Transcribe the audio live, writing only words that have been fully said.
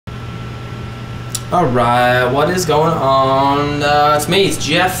Alright, what is going on? It's me, it's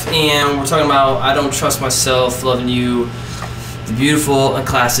Jeff, and we're talking about I Don't Trust Myself, Loving You, the beautiful and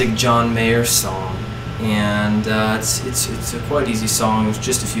classic John Mayer song. And it's a quite easy song with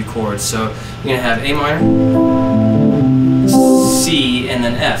just a few chords. So you're gonna have A minor, C, and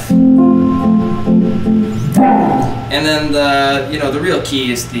then F. And then the real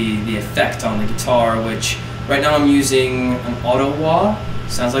key is the effect on the guitar, which right now I'm using an auto wah.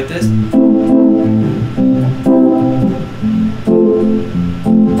 Sounds like this.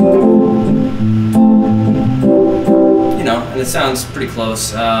 And it sounds pretty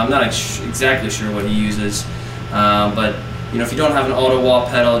close. I'm not exactly sure what he uses, but if you don't have an auto wah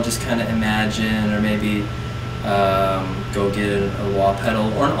pedal, just kind of imagine, or maybe go get a wah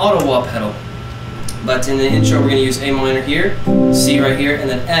pedal or an auto wah pedal. But in the intro, we're going to use A minor here, C right here, and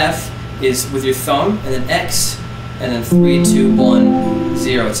then F is with your thumb, and then X, and then 3, 2, 1,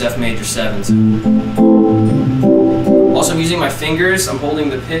 0. It's F major 7s. Also, I'm using my fingers. I'm holding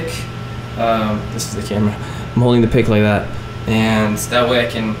the pick. This is the camera. I'm holding the pick like that, and that way I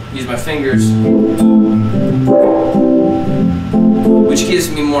can use my fingers, which gives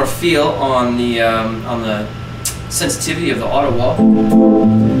me more feel on the sensitivity of the auto wah.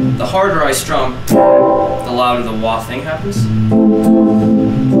 The harder I strum, the louder the wah thing happens.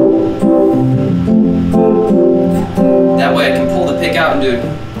 That way I can pull the pick out and do it.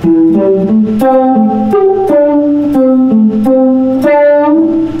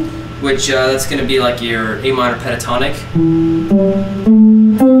 Which that's going to be like your A minor pentatonic. And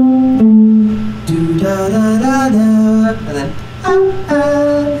then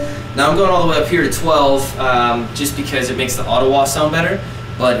now I'm going all the way up here to 12, just because it makes the auto wah sound better.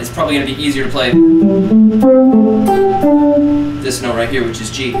 But it's probably going to be easier to play this note right here, which is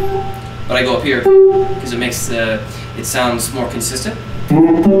G. But I go up here because it makes it sounds more consistent.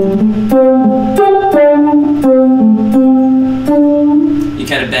 You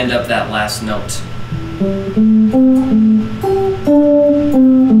kind of bend up that last note.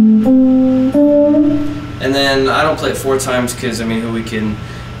 And then I don't play it 4 times because, I mean, who we can.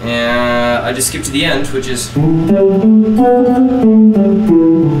 And I just skip to the end, which is.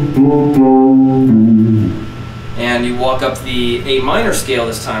 And you walk up the A minor scale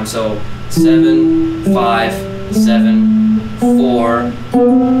this time, so 7, 5, 7, 4.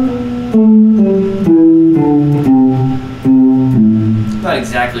 I'm not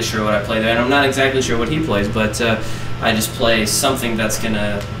exactly sure what I play there, and I'm not exactly sure what he plays, but I just play something that's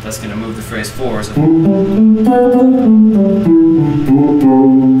gonna move the phrase forward. So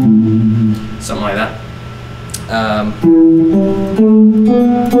something like that.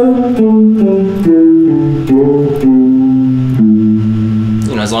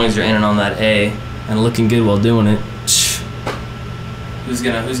 As long as you're in and on that A and looking good while doing it, who's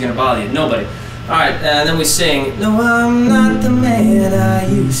gonna bother you? Nobody. All right, and then we sing. No, I'm not the man I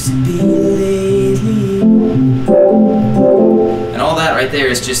used to be lately. And all that right there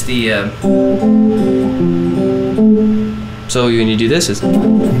is just the. So when you do this, it's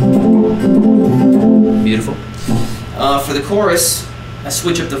beautiful. For the chorus, I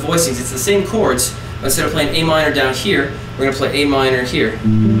switch up the voicings. It's the same chords, but instead of playing A minor down here, we're gonna play A minor here,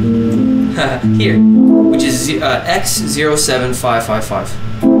 here, which is X07555.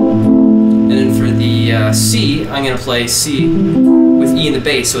 And then for the C, I'm gonna play C with E in the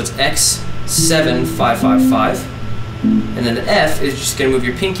bass, so it's X7555. And then the F is just gonna move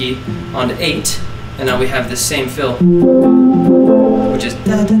your pinky onto 8, and now we have the same fill, which is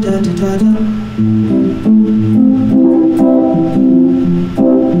da da da da da da.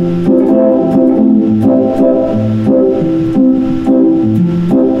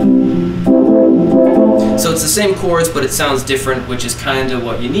 So it's the same chords, but it sounds different, which is kind of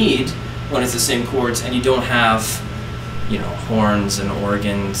what you need when it's the same chords and you don't have, horns and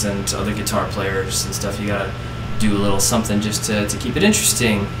organs and other guitar players and stuff. You gotta do a little something just to keep it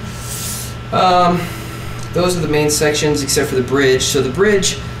interesting. Those are the main sections except for the bridge. So the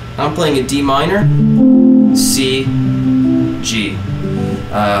bridge, I'm playing a D minor, C, G.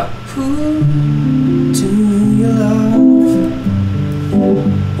 Who do you love?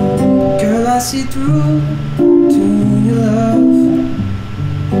 Girl, I see through to your love.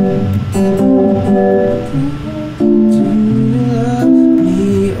 Do you love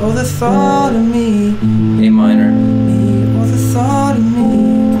me or the thought of me? A minor. Me or the thought of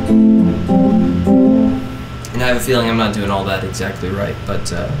me? And I have a feeling I'm not doing all that exactly right,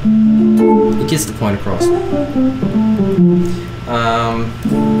 but it gets the point across.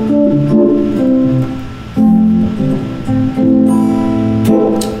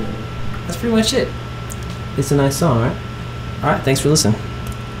 That's pretty much it. It's a nice song, right? Alright, thanks for listening.